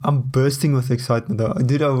I'm bursting with excitement though.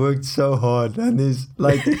 Dude, I worked so hard and there's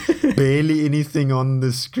like barely anything on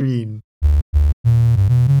the screen.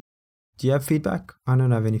 Do you have feedback? I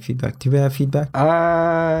don't have any feedback. Do we have feedback?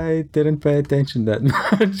 I didn't pay attention that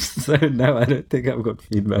much, so no, I don't think I've got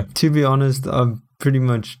feedback. To be honest, I've pretty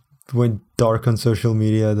much went dark on social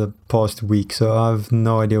media the past week, so I have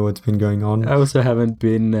no idea what's been going on. I also haven't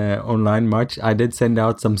been online much. I did send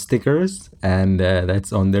out some stickers, and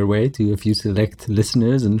that's on their way to a few select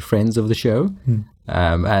listeners and friends of the show.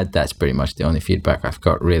 That's pretty much the only feedback I've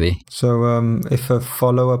got, really. So if a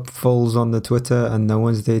follow-up falls on the Twitter and no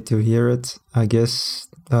one's there to hear it, I guess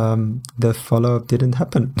the follow-up didn't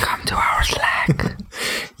happen. Come to our Slack.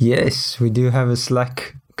 Yes, we do have a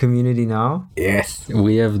Slack community now. Yes,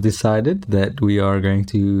 we have decided that we are going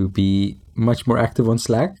to be much more active on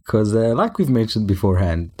Slack because like we've mentioned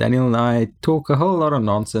beforehand, Daniel and I talk a whole lot of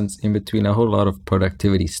nonsense in between a whole lot of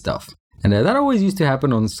productivity stuff. And that always used to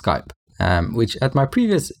happen on Skype, which at my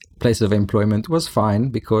previous place of employment was fine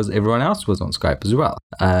because everyone else was on Skype as well.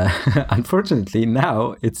 Unfortunately,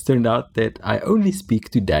 now it's turned out that I only speak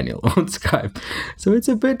to Daniel on Skype. So it's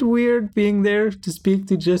a bit weird being there to speak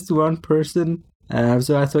to just one person.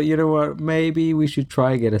 So I thought, you know what, maybe we should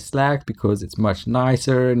try get a Slack because it's much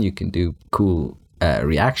nicer and you can do cool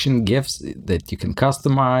reaction GIFs that you can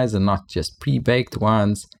customize and not just pre-baked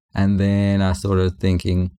ones. And then I started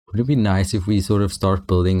thinking, would it be nice if we sort of start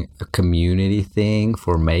building a community thing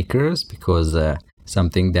for makers? Because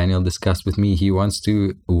something Daniel discussed with me, he wants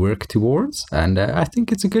to work towards. And I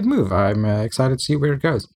think it's a good move. I'm excited to see where it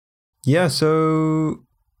goes. Yeah, so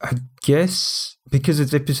I guess because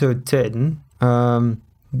it's episode 10...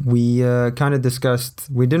 we kind of discussed,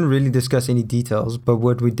 we didn't really discuss any details, but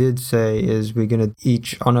what we did say is we're going to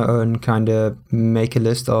each on our own kind of make a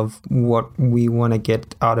list of what we want to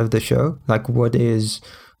get out of the show. Like what is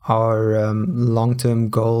our long-term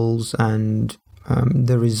goals and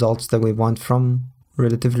the results that we want from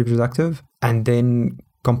Relatively Productive, and then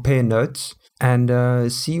compare notes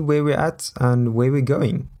and see where we're at and where we're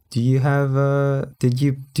going. Do you have, did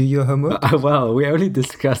you do your homework? Well, we only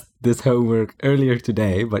discussed this homework earlier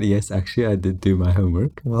today, but yes, actually I did do my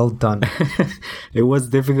homework. Well done. It was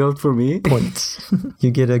difficult for me. Points.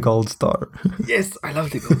 You get a gold star. Yes, I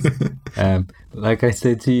love the gold. Like I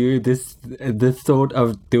said to you, the thought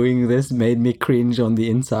of doing this made me cringe on the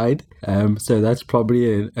inside. So that's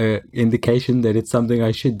probably an indication that it's something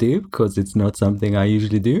I should do because it's not something I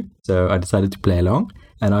usually do. So I decided to play along.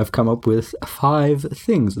 And I've come up with 5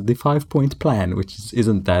 things, the 5-point plan, which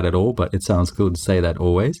isn't that at all, but it sounds cool to say that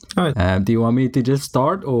always. All right. Do you want me to just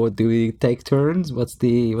start or do we take turns? What's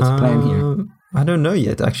the plan here? I don't know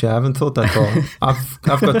yet, actually. I haven't thought that far.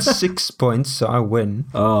 I've got 6 points, so I win.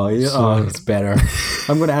 Oh, yeah. So... Oh, it's better.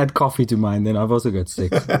 I'm going to add coffee to mine, then I've also got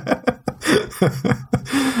 6.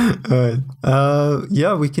 All right.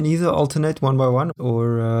 Yeah, we can either alternate one by one,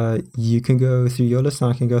 or you can go through your list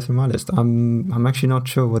and I can go through my list. I'm actually not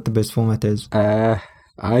sure what the best format is.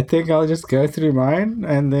 I think I'll just go through mine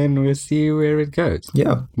and then we'll see where it goes.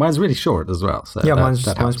 Yeah. Mine's really short as well. So yeah,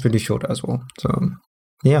 mine's pretty short as well. So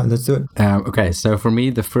yeah, let's do it. Okay, so for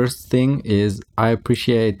me, the first thing is I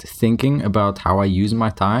appreciate thinking about how I use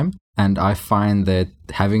my time. And I find that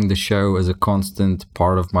having the show as a constant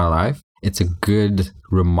part of my life, it's a good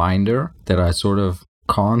reminder that I sort of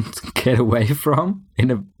can't get away from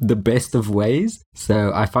in the best of ways.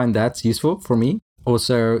 So I find that's useful for me.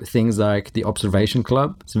 Also, things like the Observation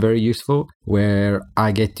Club is very useful, where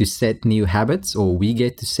I get to set new habits, or we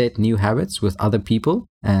get to set new habits with other people.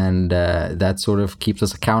 And that sort of keeps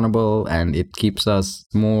us accountable and it keeps us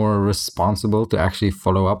more responsible to actually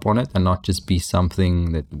follow up on it and not just be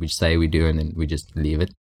something that we say we do and then we just leave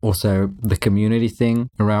it. Also, the community thing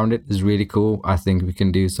around it is really cool. I think we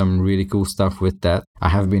can do some really cool stuff with that. I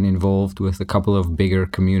have been involved with a couple of bigger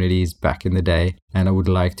communities back in the day, and I would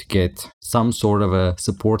like to get some sort of a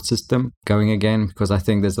support system going again, because I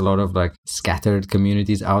think there's a lot of like scattered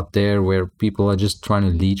communities out there where people are just trying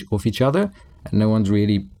to leech off each other, and no one's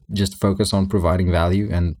really just focused on providing value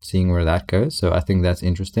and seeing where that goes. So I think that's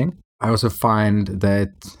interesting. I also find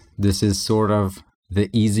that this is sort of the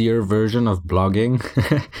easier version of blogging.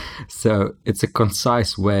 So it's a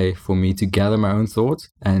concise way for me to gather my own thoughts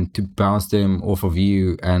and to bounce them off of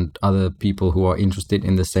you and other people who are interested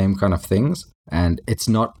in the same kind of things. And it's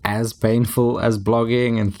not as painful as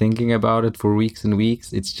blogging and thinking about it for weeks and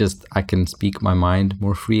weeks. It's just I can speak my mind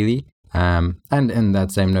more freely. And in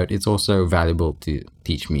that same note, it's also valuable to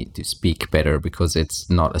teach me to speak better because it's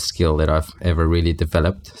not a skill that I've ever really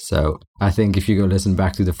developed. So I think if you go listen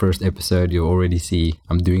back to the first episode, you'll already see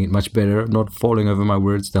I'm doing it much better, not falling over my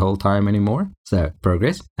words the whole time anymore. So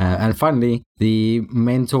progress. And finally, the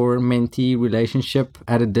mentor-mentee relationship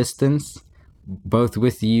at a distance, both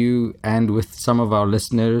with you and with some of our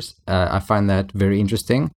listeners. I find that very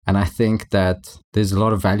interesting. And I think that there's a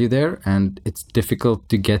lot of value there, and it's difficult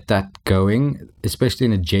to get that going, especially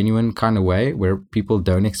in a genuine kind of way where people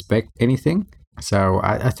don't expect anything. So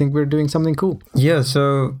I think we're doing something cool. Yeah,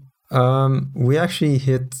 so we actually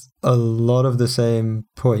hit a lot of the same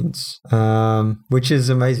points, which is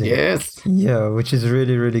amazing. Yes. Yeah, which is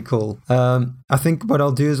really, really cool. I think what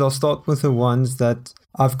I'll do is I'll start with the ones that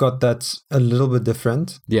I've got that's a little bit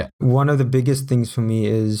different. Yeah. One of the biggest things for me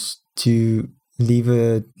is to leave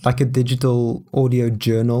a digital audio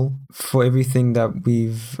journal for everything that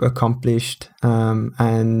we've accomplished,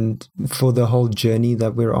 and for the whole journey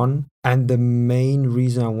that we're on. And the main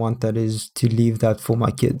reason I want that is to leave that for my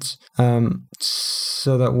kids.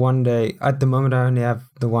 So that one day, at the moment I only have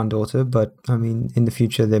the one daughter, but I mean, in the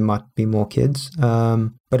future there might be more kids.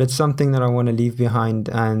 But it's something that I want to leave behind,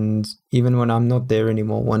 and even when I'm not there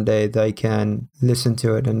anymore, one day they can listen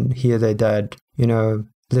to it and hear their dad,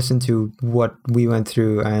 listen to what we went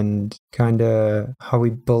through and kind of how we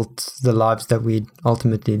built the lives that we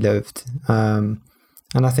ultimately lived.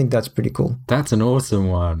 And I think that's pretty cool. That's an awesome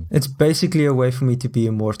one. It's basically a way for me to be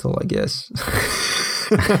immortal, I guess.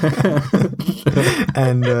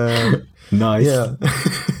 And nice. Yeah.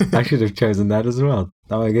 I should have chosen that as well.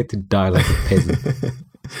 Now I get to die like a peasant.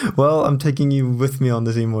 Well, I'm taking you with me on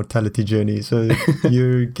this immortality journey, so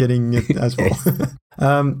you're getting it as well.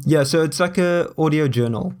 Yeah, so it's like a audio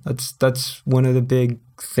journal. That's one of the big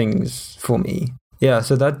things for me. Yeah,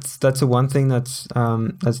 so that's the one thing that's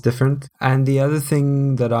different. And the other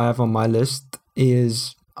thing that I have on my list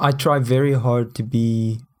is I try very hard to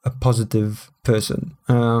be a positive person.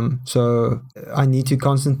 So I need to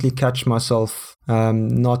constantly catch myself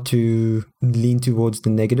not to lean towards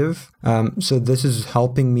the negative. So this is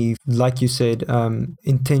helping me, like you said,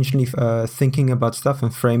 intentionally thinking about stuff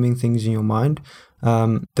and framing things in your mind.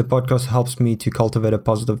 The podcast helps me to cultivate a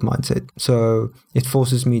positive mindset. So it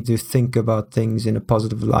forces me to think about things in a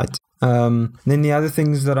positive light. Then the other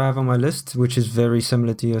things that I have on my list, which is very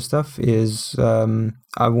similar to your stuff, is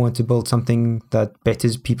I want to build something that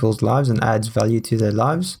betters people's lives and adds value to their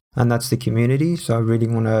lives. And that's the community. So I really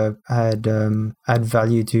want to add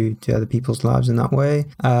value to other people's lives in that way.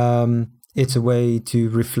 It's a way to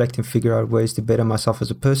reflect and figure out ways to better myself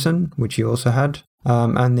as a person, which you also had.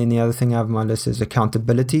 And then the other thing I have on my list is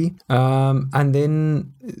accountability. And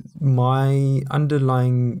then my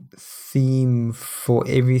underlying theme for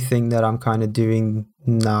everything that I'm kind of doing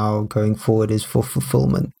now going forward is for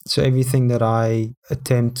fulfillment. So everything that I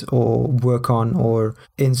attempt or work on, or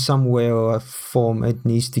in some way or form, it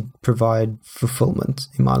needs to provide fulfillment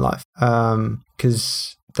in my life.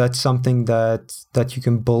 Because that's something that you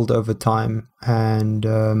can build over time. And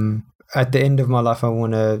at the end of my life, I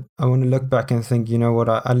want to look back and think, you know what,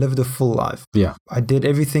 I lived a full life. Yeah. I did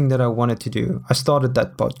everything that I wanted to do. I started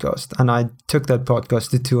that podcast and I took that podcast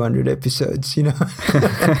to 200 episodes,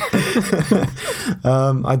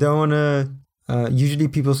 I don't want to, usually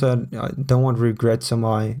people say I don't want regrets on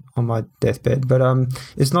my deathbed, but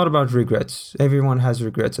it's not about regrets. Everyone has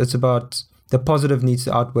regrets. It's about the positive needs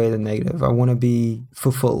to outweigh the negative. I want to be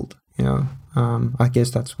fulfilled, I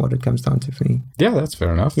guess that's what it comes down to for me. Yeah, that's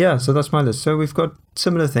fair enough. Yeah, so that's my list. So we've got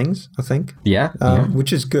similar things, I think. Yeah.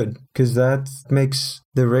 Which is good, because that makes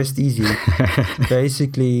the rest easy.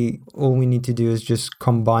 Basically, all we need to do is just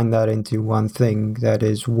combine that into one thing. That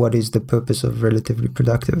is, what is the purpose of Relatively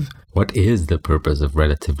Productive? What is the purpose of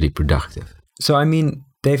Relatively Productive? So, I mean,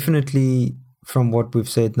 definitely from what we've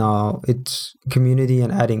said now, it's community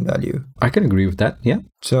and adding value. I can agree with that, yeah.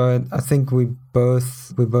 So I think we're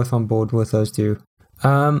both on board with those two.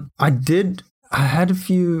 I had a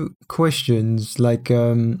few questions, like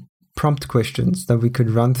prompt questions that we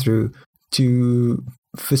could run through to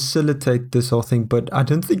facilitate this whole thing, but I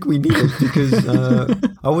don't think we need it because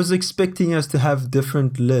I was expecting us to have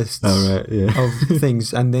different lists of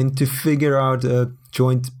things, and then to figure out a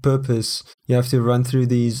joint purpose, you have to run through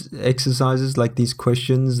these exercises, like these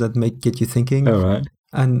questions that get you thinking. All right.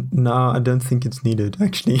 And no, I don't think it's needed,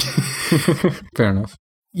 actually. Fair enough.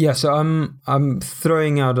 Yeah, so I'm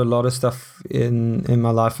throwing out a lot of stuff in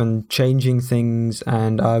my life and changing things,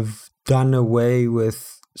 and I've done away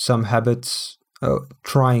with some habits,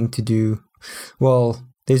 trying to do. Well,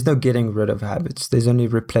 there's no getting rid of habits. There's only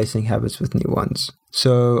replacing habits with new ones.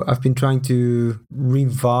 So I've been trying to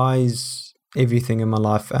revise everything in my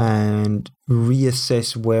life and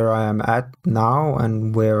reassess where I am at now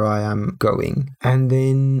and where I am going. And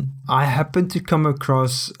then I happened to come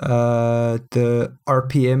across the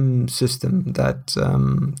RPM system that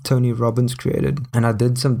Tony Robbins created. And I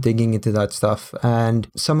did some digging into that stuff. And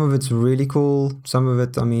some of it's really cool. Some of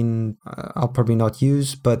it, I mean, I'll probably not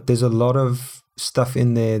use, but there's a lot of stuff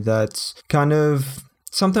in there that's kind of,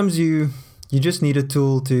 sometimes you just need a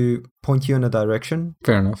tool to point you in a direction.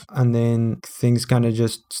 Fair enough. And then things kind of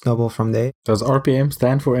just snowball from there. Does RPM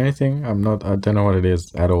stand for anything? I don't know what it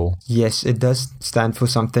is at all. Yes, it does stand for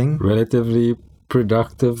something. Relatively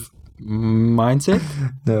productive mindset?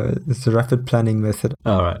 No, it's a rapid planning method.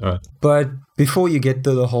 All right. But before you get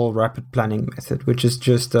to the whole rapid planning method, which is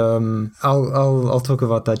just, I'll talk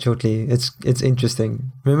about that shortly. It's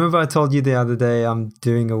interesting. Remember I told you the other day I'm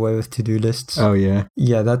doing away with to-do lists? Oh, yeah.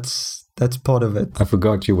 Yeah, that's part of it. I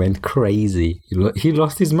forgot you went crazy. He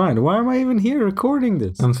lost his mind. Why am I even here recording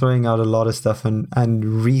this? I'm throwing out a lot of stuff and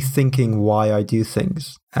rethinking why I do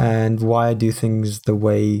things and why I do things the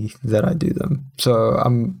way that I do them. So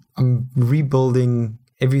I'm rebuilding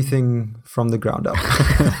everything from the ground up.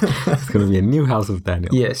 It's going to be a new house of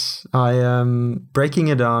Daniel. Yes, I am breaking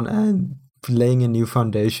it down and laying a new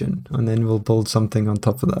foundation, and then we'll build something on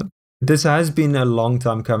top of that. This has been a long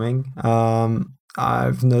time coming.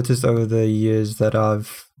 I've noticed over the years that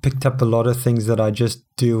I've picked up a lot of things that I just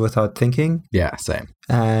do without thinking. Yeah, same.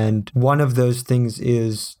 And one of those things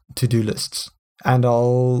is to-do lists. And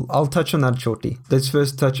I'll touch on that shortly. Let's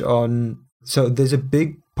first touch on, so there's a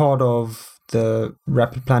big part of the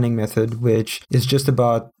rapid planning method, which is just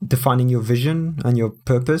about defining your vision and your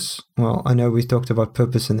purpose. Well, I know we talked about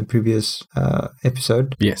purpose in the previous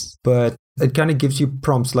episode. Yes. But it kind of gives you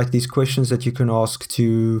prompts, like these questions that you can ask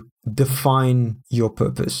to define your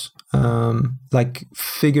purpose. Like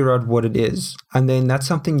figure out what it is. And then that's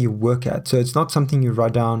something you work at. So it's not something you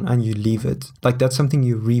write down and you leave it. Like that's something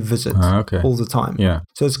you revisit all the time. Yeah.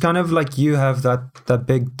 So it's kind of like you have that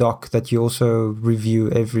big doc that you also review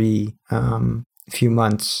every few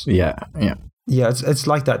months. Yeah. Yeah, it's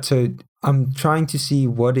like that. So I'm trying to see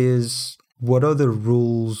what are the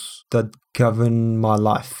rules that govern my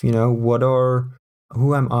life? You know,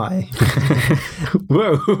 who am I?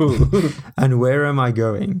 Whoa. And where am I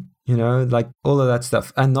going? You know, like all of that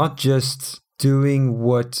stuff. And not just doing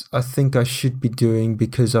what I think I should be doing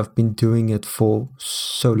because I've been doing it for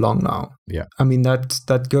so long now. Yeah. I mean,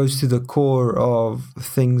 that goes to the core of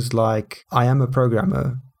things like I am a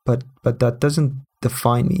programmer, but that doesn't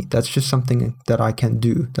define me. That's just something that I can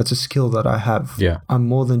do. That's a skill that I have. Yeah. I'm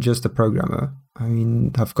more than just a programmer. I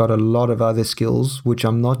mean, I've got a lot of other skills which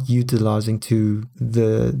I'm not utilizing to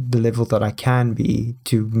the level that I can be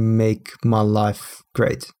to make my life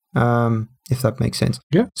great. If that makes sense.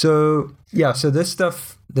 Yeah. So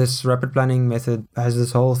this rapid planning method has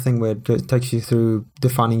this whole thing where it takes you through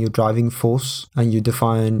defining your driving force, and you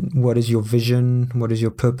define what is your vision, what is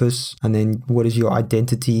your purpose, and then what is your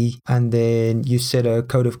identity, and then you set a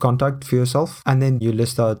code of conduct for yourself, and then you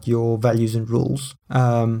list out your values and rules.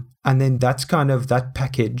 And then that's kind of, that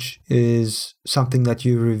package is something that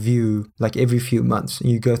you review like every few months.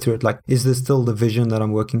 And you go through it like, is this still the vision that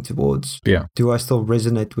I'm working towards? Yeah. Do I still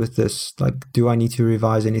resonate with this? Like, do I need to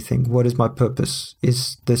revise anything? What is my purpose?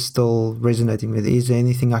 Is this still resonating with? Is there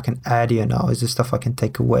anything I can add here now? Is there stuff I can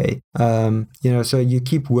take away? So you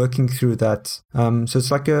keep working through that. So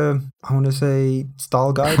it's like I want to say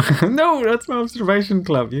style guide. No, that's my observation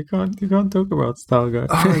club. You can't talk about style guide.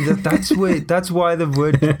 Oh, that's why the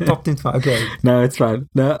word popped into my, okay. No, it's fine.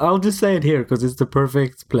 No, I'll just say it here because it's the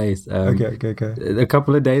perfect place. Okay. A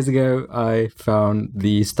couple of days ago, I found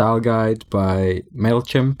the style guide by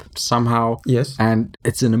MailChimp somehow. Yes. And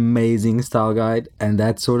it's an amazing style guide. And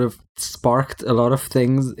that sort of sparked a lot of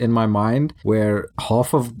things in my mind, where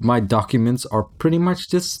half of my documents are pretty much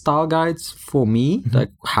just style guides for me, like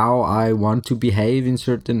how I want to behave in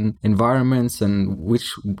certain environments and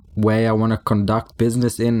which way I want to conduct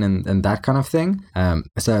business in and that kind of thing.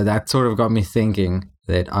 So that sort of got me thinking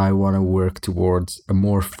that I want to work towards a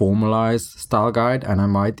more formalized style guide, and I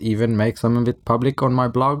might even make some of it public on my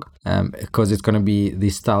blog, because it's going to be the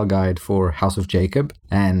style guide for House of Jacob.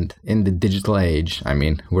 And in the digital age, I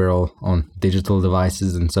mean, we're all on digital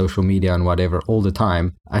devices and social media and whatever all the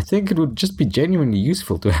time. I think it would just be genuinely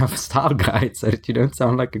useful to have a style guide so that you don't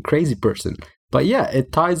sound like a crazy person. But yeah,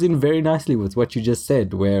 it ties in very nicely with what you just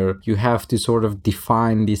said, where you have to sort of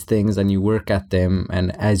define these things and you work at them.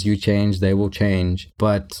 And as you change, they will change.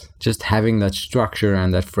 But just having that structure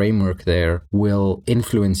and that framework there will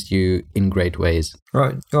influence you in great ways.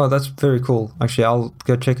 Right. Oh, that's very cool. Actually, I'll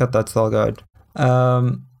go check out that style guide.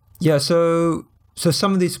 Yeah, so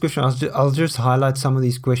some of these questions, I'll just highlight some of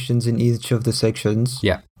these questions in each of the sections.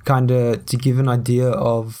 Yeah. Kind of to give an idea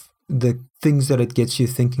of the things that it gets you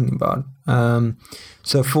thinking about.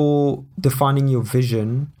 So for defining your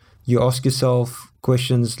vision, you ask yourself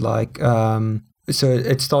questions like, so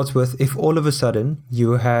it starts with, if all of a sudden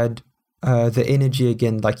you had the energy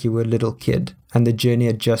again like you were a little kid and the journey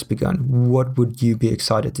had just begun, what would you be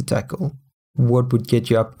excited to tackle? What would get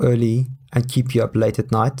you up early and keep you up late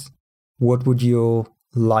at night? What would your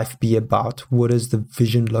life be about? What does the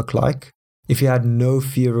vision look like? If you had no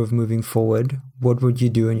fear of moving forward, what would you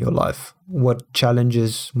do in your life? What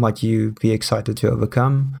challenges might you be excited to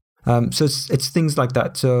overcome? So it's things like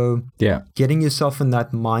that. So yeah, getting yourself in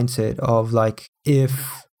that mindset of like,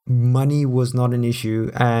 if money was not an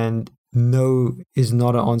issue and no is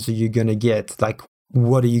not an answer you're going to get, like,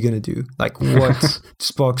 what are you going to do? Like, what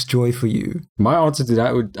sparks joy for you? My answer to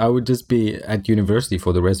that I would just be at university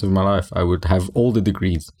for the rest of my life. I would have all the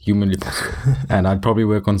degrees humanly possible. And I'd probably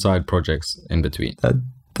work on side projects in between. That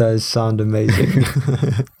does sound amazing.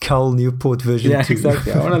 Cal Newport version 2. Yeah,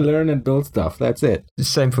 exactly. I want to learn and build stuff. That's it.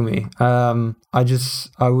 Same for me. I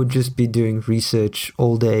would just be doing research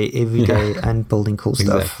all day, every day, and building cool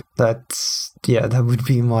stuff. That would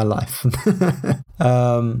be my life.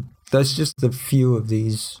 That's just a few of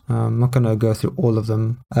these. I'm not going to go through all of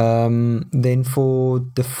them. Then for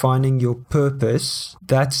defining your purpose,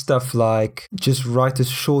 that's stuff like just write a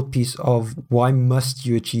short piece of why must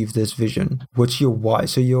you achieve this vision? What's your why?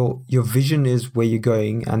 So your vision is where you're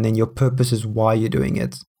going, and then your purpose is why you're doing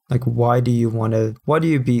it. Like, why do you want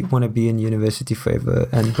to be in university forever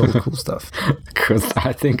and build cool stuff? Because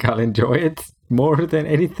I think I'll enjoy it more than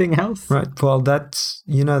anything else. Right. Well, that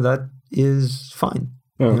is fine.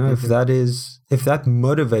 If that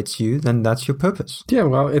motivates you, then that's your purpose. Yeah,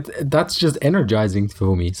 well, that's just energizing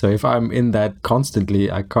for me. So if I'm in that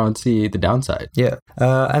constantly, I can't see the downside. Yeah.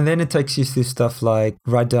 And then it takes you through stuff like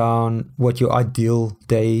write down what your ideal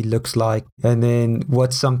day looks like, and then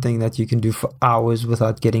what's something that you can do for hours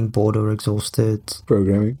without getting bored or exhausted.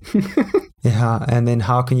 Programming. Yeah, and then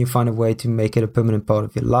how can you find a way to make it a permanent part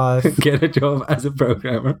of your life? Get a job as a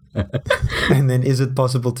programmer. And then is it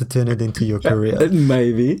possible to turn it into your career?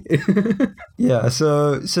 Maybe. Yeah,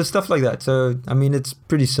 so stuff like that. So, I mean, it's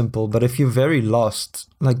pretty simple, but if you're very lost,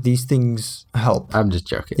 like, these things help. I'm just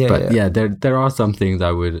joking. Yeah, there are some things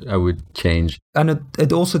I would change. And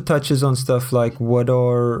it also touches on stuff like what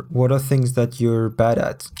are things that you're bad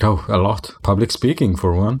at? Oh, a lot. Public speaking,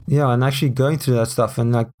 for one. Yeah, and actually going through that stuff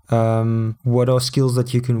and like what are skills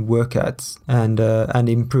that you can work at and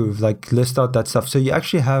improve, like list out that stuff. So you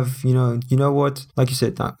actually have, you know what, like you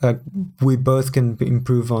said, like we both can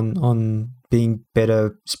improve on being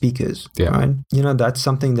better speakers, right? That's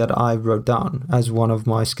something that I wrote down as one of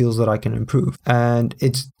my skills that I can improve. And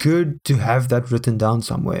it's good to have that written down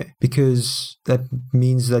somewhere, because that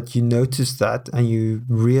means that you notice that and you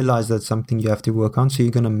realize that's something you have to work on. So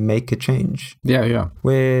you're going to make a change. Yeah.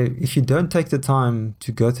 Where if you don't take the time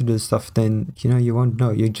to go through this stuff, then, you won't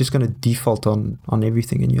know. You're just going to default on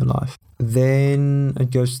everything in your life. Then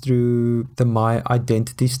it goes through the my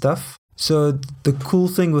identity stuff. So the cool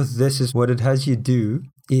thing with this is what it has you do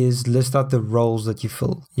is list out the roles that you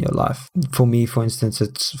fill in your life. For me, for instance,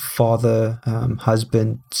 it's father,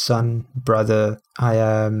 husband, son, brother. I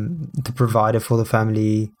am the provider for the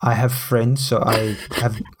family. I have friends, so I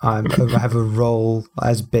have a role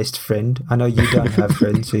as best friend. I know you don't have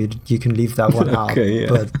friends, so you can leave that one out. Okay,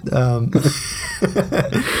 yeah.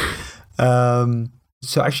 But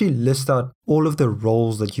so actually list out all of the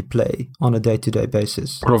roles that you play on a day-to-day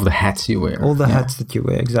basis. All of the hats you wear. All the hats that you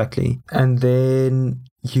wear, exactly. And then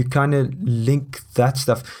you kind of link that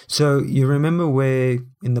stuff. So you remember where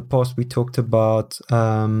in the past we talked about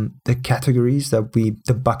the categories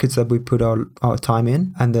the buckets that we put our time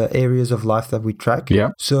in and the areas of life that we track.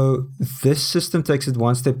 Yeah. So this system takes it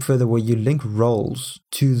one step further, where you link roles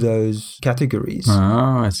to those categories.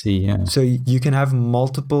 Oh, I see. Yeah. So you can have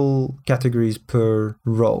multiple categories per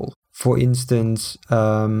role. For instance,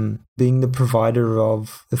 being the provider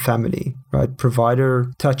of the family, right?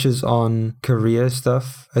 Provider touches on career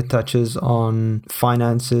stuff. It touches on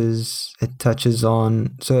finances. It touches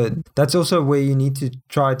on... So that's also where you need to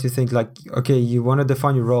try to think like, okay, you want to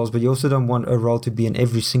define your roles, but you also don't want a role to be in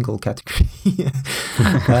every single category.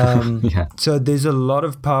 Yeah. So there's a lot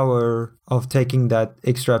of power of taking that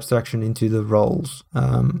extra abstraction into the roles,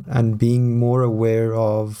 and being more aware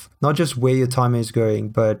of not just where your time is going,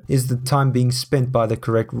 but is the time being spent by the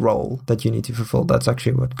correct role that you need to fulfill. That's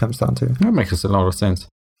actually what it comes down to. That makes a lot of sense.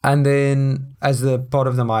 And then as the part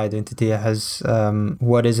of the My Identity has,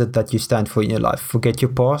 what is it that you stand for in your life? Forget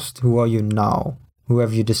your past. Who are you now? Who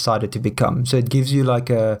have you decided to become? So it gives you like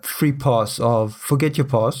a free pass of forget your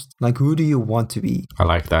past. Like, who do you want to be? I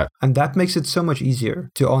like that. And that makes it so much easier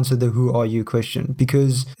to answer the who are you question,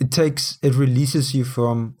 because it releases you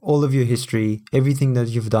from all of your history, everything that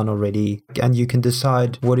you've done already, and you can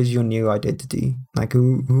decide what is your new identity. Like,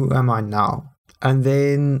 who am I now? And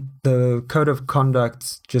then the code of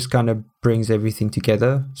conduct just kind of brings everything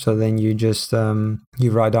together. So then you just,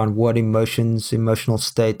 you write down what emotions, emotional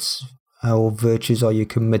states, or virtues are you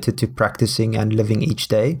committed to practicing and living each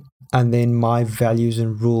day. And then my values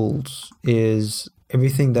and rules is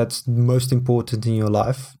everything that's most important in your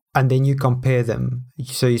life. And then you compare them.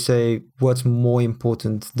 So you say, what's more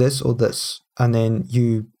important, this or this? And then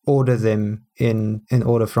you order them in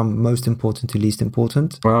order from most important to least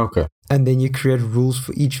important. Well, okay. And then you create rules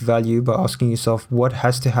for each value by asking yourself, what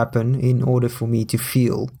has to happen in order for me to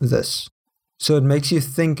feel this? So it makes you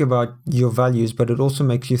think about your values, but it also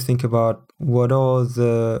makes you think about what are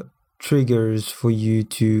the triggers for you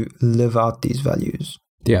to live out these values.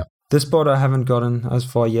 Yeah. This part I haven't gotten as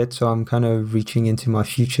far yet, so I'm kind of reaching into my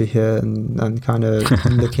future here and kind of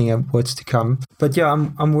looking at what's to come. But yeah,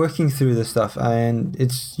 I'm working through this stuff and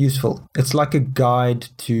it's useful. It's like a guide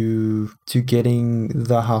to getting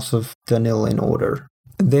the House of Daniel in order.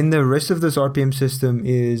 Then the rest of this RPM system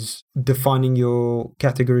is defining your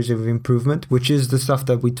categories of improvement, which is the stuff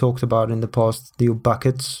that we talked about in the past, your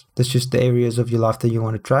buckets. That's just the areas of your life that you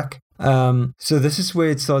want to track. So this is where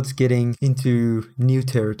it starts getting into new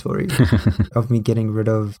territory of me getting rid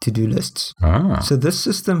of to-do lists. So this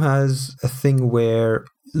system has a thing where,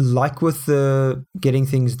 like with the getting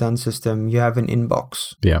things done system, you have an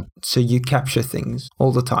inbox. Yeah. So you capture things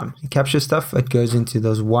all the time. You capture stuff, it goes into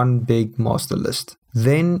those one big master list.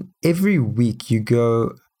 Then every week you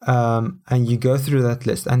go and you go through that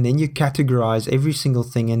list, and then you categorize every single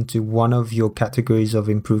thing into one of your categories of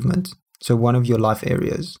improvement. So one of your life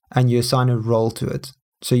areas, and you assign a role to it.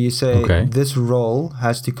 So you say, This role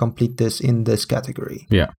has to complete this in this category.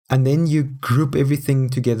 Yeah. And then you group everything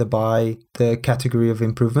together by the category of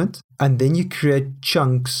improvement. And then you create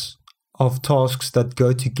chunks of tasks that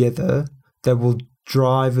go together that will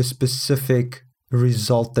drive a specific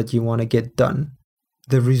result that you want to get done.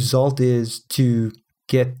 The result is to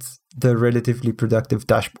get the relatively productive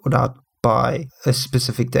dashboard out by a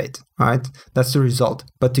specific date, right? That's the result.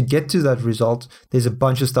 But to get to that result, there's a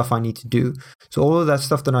bunch of stuff I need to do. So all of that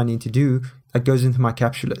stuff that I need to do, that goes into my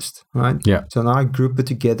capture list, right? Yeah. So now I group it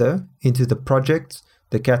together into the project,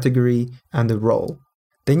 the category, and the role.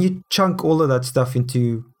 Then you chunk all of that stuff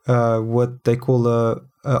into what they call a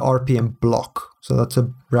RPM block. So that's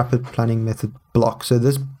a rapid planning method block. So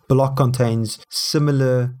this block contains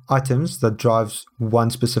similar items that drives one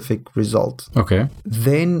specific result. Okay.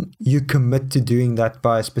 Then you commit to doing that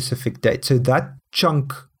by a specific date. So that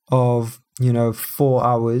chunk of, 4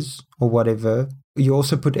 hours or whatever, you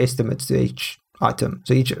also put estimates to each item.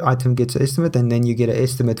 So each item gets an estimate, and then you get an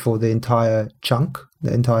estimate for the entire chunk,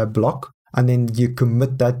 the entire block. And then you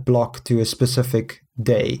commit that block to a specific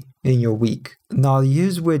day in your week. Now,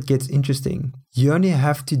 here's where it gets interesting. You only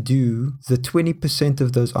have to do the 20%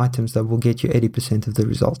 of those items that will get you 80% of the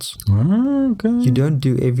results. Okay. You don't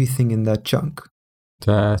do everything in that chunk.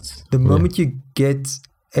 That's the moment you get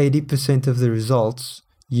 80% of the results,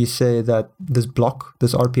 you say that this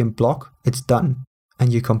RPM block, it's done,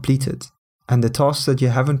 and you complete it. And the tasks that you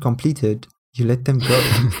haven't completed, you let them go.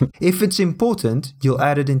 If it's important, you'll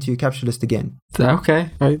add it into your capture list again.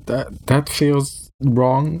 Okay. That feels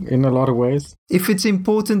wrong in a lot of ways. If it's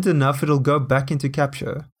important enough, it'll go back into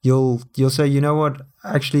capture. You'll say, you know what?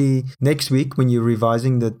 Actually, next week when you're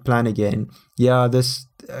revising the plan again,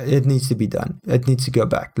 it needs to be done. It needs to go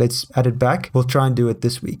back. Let's add it back. We'll try and do it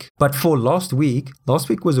this week. But for last week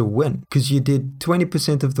was a win because you did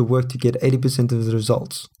 20% of the work to get 80% of the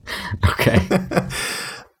results. Okay.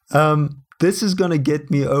 This is going to get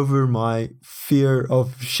me over my fear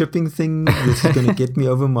of shipping things. This is going to get me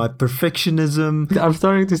over my perfectionism. I'm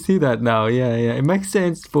starting to see that now. Yeah. It makes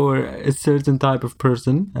sense for a certain type of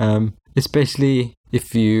person, especially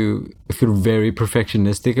if you're very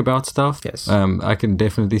perfectionistic about stuff. Yes. I can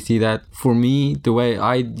definitely see that. For me, the way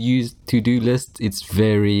I use to-do lists, it's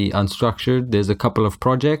very unstructured. There's a couple of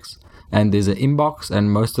projects and there's an inbox,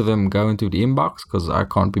 and most of them go into the inbox because I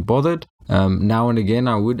can't be bothered. Now and again,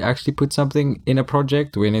 I would actually put something in a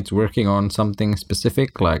project when it's working on something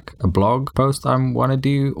specific, like a blog post I want to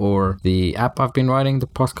do, or the app I've been writing the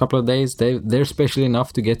past couple of days. They're special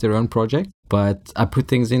enough to get their own project, but I put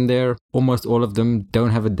things in there. Almost all of them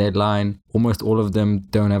don't have a deadline. Almost all of them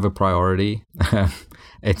don't have a priority.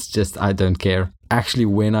 It's just, I don't care. Actually,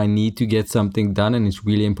 when I need to get something done and it's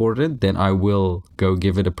really important, then I will go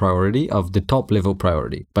give it a priority of the top level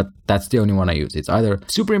priority. But that's the only one I use. It's either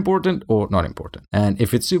super important or not important. And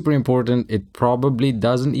if it's super important, it probably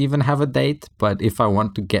doesn't even have a date. But if I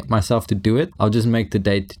want to get myself to do it, I'll just make the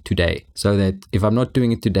date today. So that if I'm not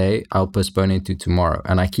doing it today, I'll postpone it to tomorrow.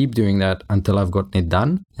 And I keep doing that until I've gotten it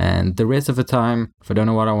done. And the rest of the time, if I don't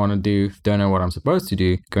know what I want to do, don't know what I'm supposed to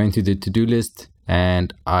do, go into the to-do list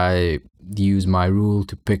and I use my rule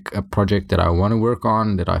to pick a project that I want to work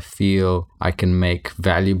on, that I feel I can make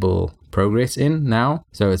valuable progress in now.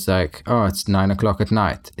 So it's like, oh, it's 9 o'clock at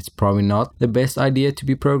night. It's probably not the best idea to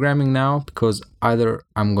be programming now, because either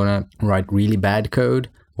I'm going to write really bad code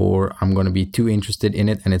or I'm going to be too interested in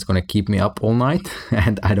it and it's going to keep me up all night.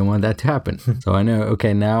 And I don't want that to happen. So I know,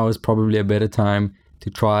 okay, now is probably a better time to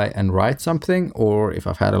try and write something. Or if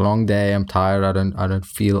I've had a long day, I'm tired, I don't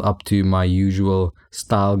feel up to my usual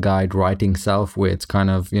style guide writing self, where it's kind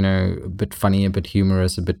of, a bit funny, a bit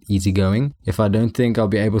humorous, a bit easygoing. If I don't think I'll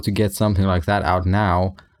be able to get something like that out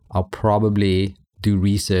now, I'll probably do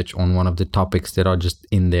research on one of the topics that are just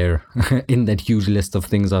in there, in that huge list of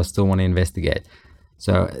things I still want to investigate.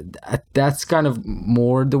 So that's kind of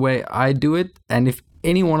more the way I do it. And if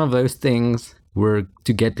any one of those things were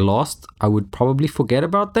to get lost, I would probably forget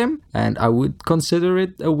about them, and I would consider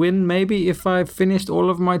it a win maybe if I finished all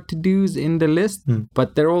of my to-dos in the list.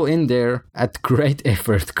 But they're all in there at great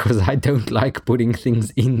effort, because I don't like putting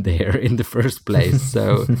things in there in the first place.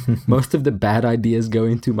 So most of the bad ideas go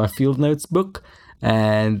into my field notes book.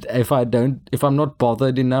 And if I'm not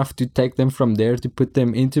bothered enough to take them from there to put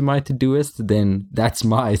them into my to-doist, then that's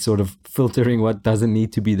my sort of filtering what doesn't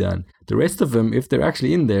need to be done. The rest of them, if they're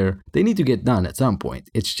actually in there, they need to get done at some point.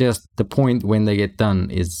 It's just the point when they get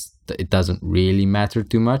done is it doesn't really matter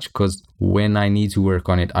too much, because when I need to work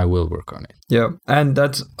on it, I will work on it. Yeah, and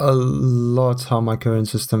that's a lot how my current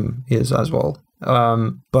system is as well.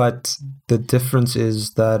 But the difference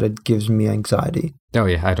is that it gives me anxiety. Oh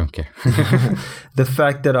yeah, I don't care. The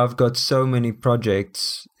fact that I've got so many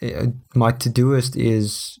projects, my to-doist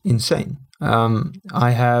is insane.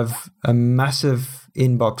 I have a massive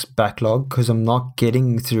inbox backlog because I'm not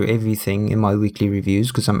getting through everything in my weekly reviews,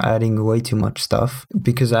 because I'm adding way too much stuff,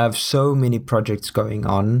 because I have so many projects going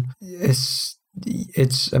on. It's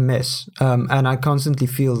a mess. And I constantly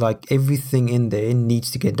feel like everything in there needs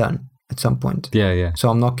to get done at some point. Yeah. So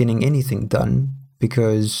I'm not getting anything done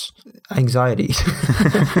because anxiety.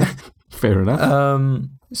 Fair enough.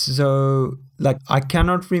 So I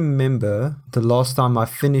cannot remember the last time I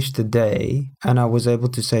finished a day and I was able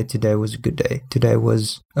to say today was a good day. Today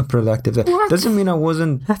was a productive day. What? Doesn't mean I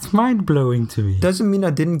wasn't. That's mind-blowing to me. Doesn't mean I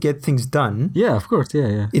didn't get things done. Yeah, of course.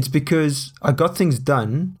 Yeah. It's because I got things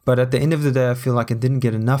done, but at the end of the day, I feel like I didn't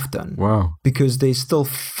get enough done. Wow. Because there's still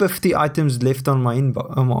 50 items left on my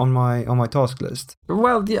on my task list.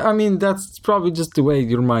 Well, yeah, I mean, that's probably just the way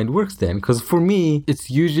your mind works then. Because for me, it's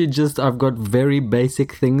usually just I've got very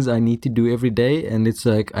basic things I need to do every day. And it's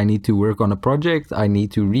like I need to work on a project, I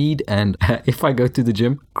need to read. And if I go to the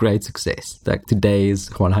gym, great success. Like today is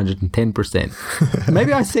 110%.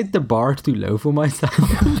 Maybe I set the bar too low for myself.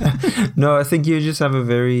 No, I think you just have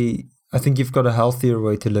I think you've got a healthier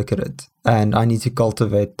way to look at it. And I need to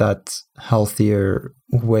cultivate that healthier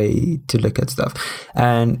way to look at stuff.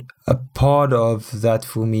 And a part of that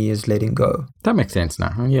for me is letting go. That makes sense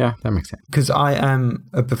now. Yeah, that makes sense. Because I am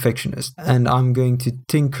a perfectionist and I'm going to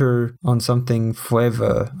tinker on something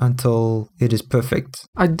forever until it is perfect.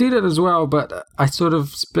 I do that as well, but I sort of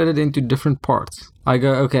split it into different parts. I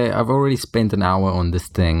go, okay, I've already spent an hour on this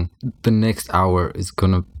thing. The next hour is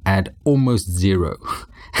going to add almost zero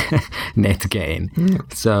net gain.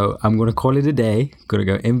 So I'm going to call it a day. Going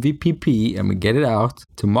to go MVPP and we get it out.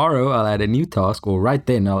 Tomorrow I'll add a new task, or right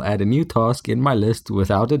then I'll add a new task in my list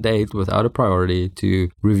without a date, without a priority, to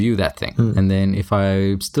review that thing. And then if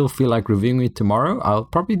I still feel like reviewing it tomorrow, I'll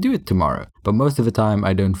probably do it tomorrow. But most of the time,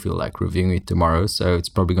 I don't feel like reviewing it tomorrow. So it's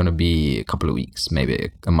probably going to be a couple of weeks,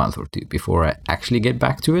 maybe a month or two before I actually get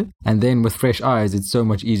back to it. And then with fresh eyes, it's so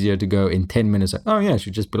much easier to go in 10 minutes. Like, oh yeah, it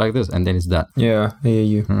should just be like this. And then it's done. Yeah, I hear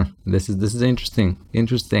you. This is interesting.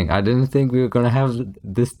 I didn't think we were going to have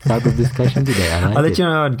this type of discussion today. I'll let you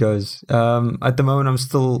know how it goes. At the moment, I'm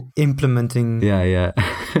still implementing. Yeah.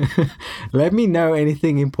 Let me know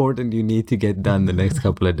anything important you need to get done the next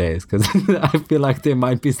couple of days, because I feel like there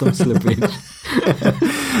might be some slippage.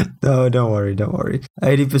 No, don't worry.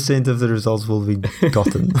 80% of the results will be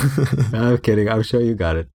gotten. I'm kidding. I'm sure you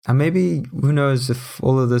got it. And maybe, who knows, if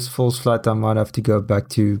all of this falls flat, I might have to go back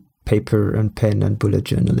to paper and pen and bullet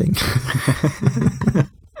journaling.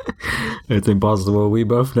 It's impossible. We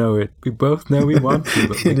both know it. We both know we want to,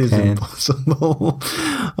 but it is impossible.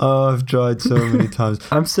 Oh, I've tried so many times.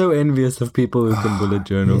 I'm so envious of people who can bullet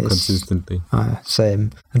journal consistently.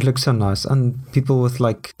 Same. It looks so nice. And people with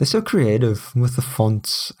they're so creative with the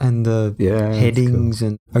fonts and the headings.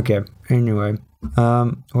 Cool. Okay, anyway.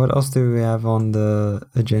 What else do we have on the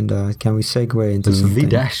agenda? Can we segue into something? The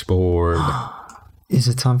dashboard. Is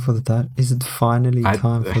it time for is it finally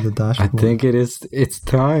time for the dashboard? I think it is. It's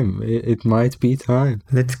time. It might be time.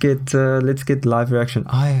 Let's get live reaction.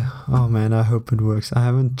 Oh man, I hope it works. I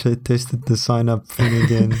haven't tested the sign up thing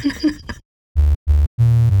again.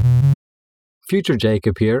 Future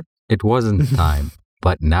Jacob here. It wasn't time,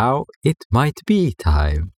 but now it might be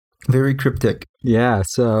time. Very cryptic. Yeah,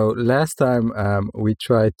 so last time we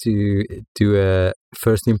tried to do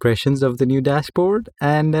first impressions of the new dashboard,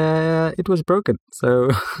 and it was broken.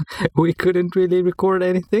 So we couldn't really record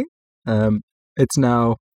anything. It's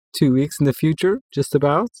now 2 weeks in the future, just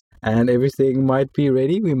about, and everything might be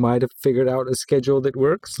ready. We might have figured out a schedule that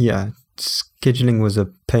works. Yeah, scheduling was a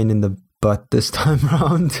pain in the butt this time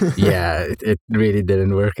around. Yeah, it really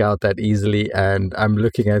didn't work out that easily, and I'm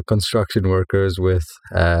looking at construction workers with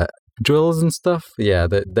drills and stuff. Yeah,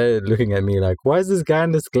 they're looking at me like, why is this guy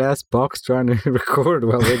in this glass box trying to record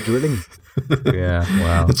while we're drilling? Yeah,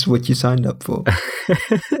 wow. That's what you signed up for.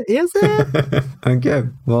 Is it? Okay,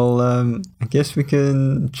 well, I guess we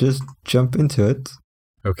can just jump into it.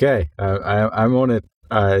 Okay, I'm on it.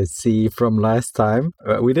 I see from last time,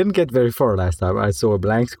 we didn't get very far last time. I saw a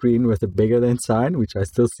blank screen with a bigger than sign, which I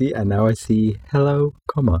still see, and now I see hello,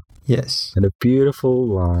 comma. Yes. And a beautiful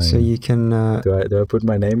line. So you can... Do I put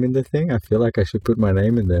my name in the thing? I feel like I should put my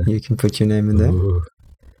name in there. You can put your name in there. Ooh.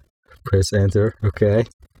 Press enter. Okay.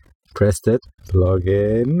 Pressed it. Log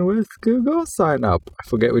in with Google. Sign up. I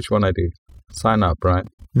forget which one I do. Sign up, right?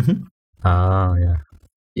 Mm-hmm. Yeah.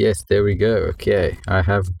 Yes, there we go. Okay. I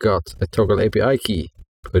have got a toggle API key.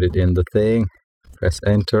 Put it in the thing. Press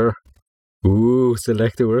enter. Ooh,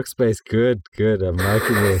 select the workspace. Good. I'm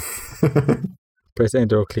liking this. Press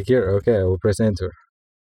enter or click here. Okay, I will press enter.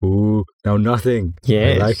 Ooh, now nothing.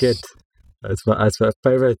 Yes. I like it. That's my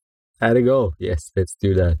favorite. Add a goal. Yes, let's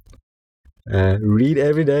do that. Read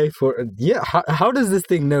every day for... how does this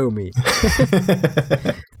thing know me?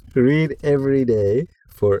 Read every day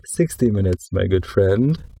for 60 minutes, my good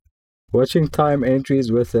friend. Watching time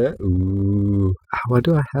entries with what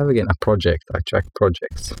do I have again? A project. I track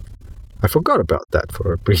projects. I forgot about that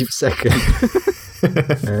for a brief second.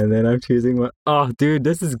 And then I'm choosing one. Oh, dude,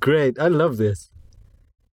 this is great. I love this.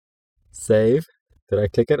 Save. Did I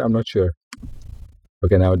click it? I'm not sure.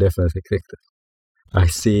 Okay, now I definitely clicked it. I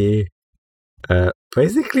see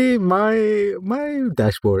basically my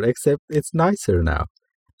dashboard, except it's nicer now.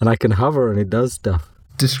 And I can hover and it does stuff.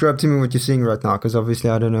 Describe to me what you're seeing right now, because obviously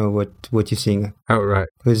I don't know what you're seeing. Oh, right.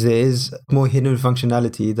 Because there is more hidden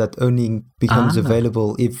functionality that only becomes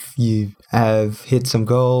available if you have hit some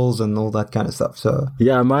goals and all that kind of stuff. So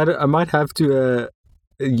yeah, I might have to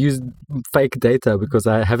use fake data, because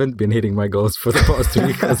I haven't been hitting my goals for the past week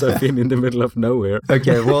because I've been in the middle of nowhere.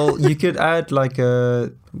 Okay, well, you could add like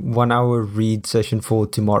a 1 hour read session for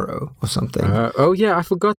tomorrow or something. Oh yeah, I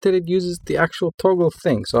forgot that it uses the actual toggle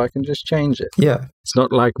thing, so I can just change it. Yeah. It's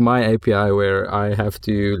not like my API where I have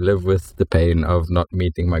to live with the pain of not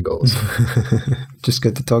meeting my goals. Just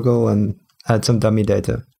get the toggle and add some dummy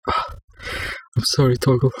data. I'm sorry,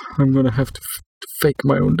 toggle. I'm going to have to fake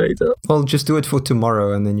my own data. Well, just do it for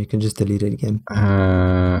tomorrow and then you can just delete it again.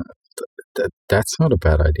 That's not a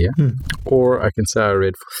bad idea. Or I can say I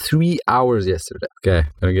read for 3 hours yesterday. Okay,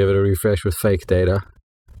 gonna give it a refresh with fake data.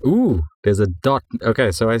 Ooh, there's a dot.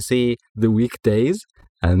 Okay, so I see the weekdays,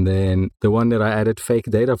 and then the one that I added fake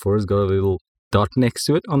data for has got a little dot next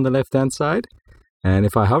to it on the left-hand side. And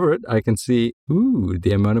if I hover it, I can see,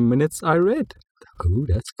 the amount of minutes I read. Ooh,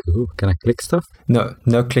 that's cool. Can I click stuff? No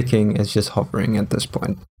clicking. It's just hovering at this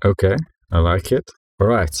point. Okay, I like it. All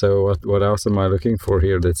right. So what else am I looking for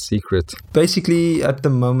here that's secret? Basically, at the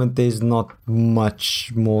moment, there's not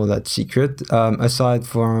much more that's secret, aside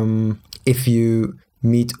from if you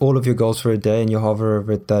meet all of your goals for a day and you hover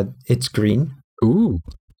over it, that it's green. Ooh.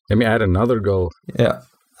 Let me add another goal. Yeah.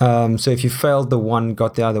 So if you failed the one,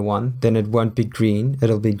 got the other one, then it won't be green.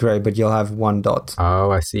 It'll be gray, but you'll have one dot. Oh,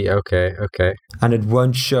 I see. Okay. And it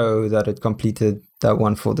won't show that it completed that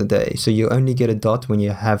one for the day. So you only get a dot when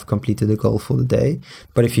you have completed a goal for the day.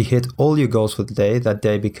 But if you hit all your goals for the day, that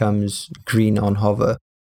day becomes green on hover.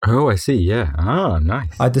 Oh, I see. Yeah. Ah,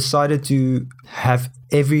 nice. I decided to have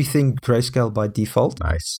everything grayscale by default.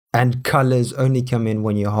 Nice. And colors only come in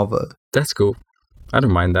when you hover. That's cool. I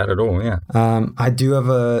don't mind that at all, yeah. I do have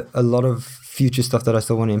a lot of future stuff that I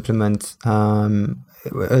still want to implement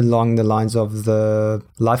along the lines of the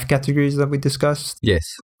life categories that we discussed. Yes.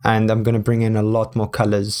 And I'm going to bring in a lot more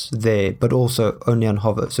colors there, but also only on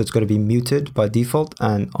hover. So it's going to be muted by default,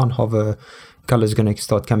 and on hover, colors going to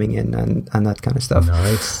start coming in and that kind of stuff.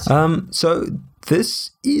 Nice. So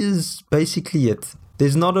this is basically it.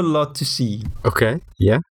 There's not a lot to see. Okay,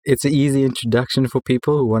 yeah. It's an easy introduction for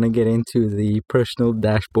people who want to get into the personal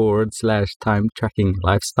dashboard / time tracking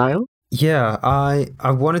lifestyle. Yeah, I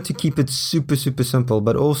wanted to keep it super, super simple,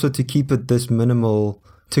 but also to keep it this minimal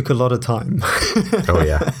took a lot of time. Oh,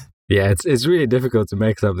 yeah. Yeah, it's really difficult to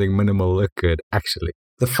make something minimal look good, actually.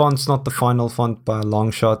 The font's not the final font by a long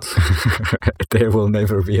shot. There will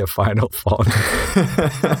never be a final font.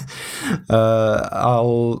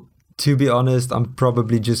 To be honest, I'm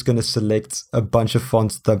probably just going to select a bunch of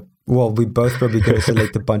fonts that, well, we both probably going to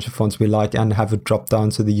select a bunch of fonts we like and have it drop down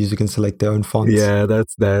so the user can select their own fonts. Yeah,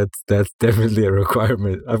 that's definitely a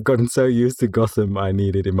requirement. I've gotten so used to Gotham, I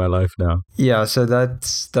need it in my life now. Yeah, so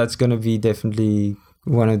that's going to be definitely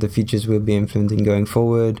one of the features we'll be implementing going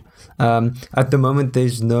forward. At the moment,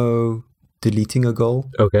 there's no deleting a goal,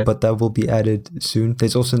 okay, but that will be added soon.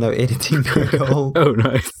 There's also no editing a goal. Oh,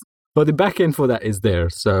 nice. Well, the backend for that is there,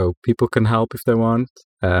 so people can help if they want.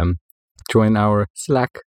 Join our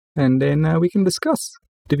Slack, and then we can discuss,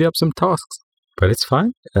 divvy up some tasks. But it's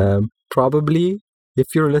fine. Probably,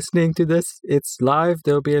 if you're listening to this, it's live.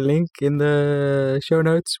 There'll be a link in the show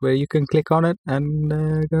notes where you can click on it and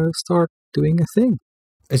go start doing a thing.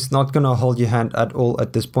 It's not going to hold your hand at all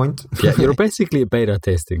at this point. Yeah, you're basically beta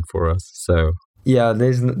testing for us, so... Yeah,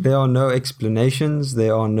 there are no explanations.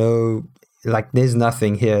 There's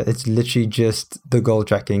nothing here. It's literally just the goal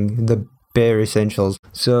tracking, the bare essentials.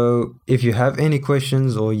 So if you have any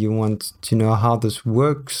questions or you want to know how this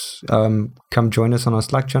works, come join us on our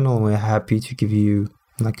Slack channel. We're happy to give you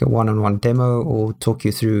like a one-on-one demo or talk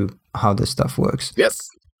you through how this stuff works. Yes.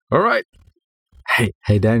 All right.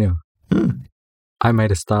 Hey, Daniel. I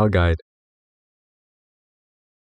made a style guide.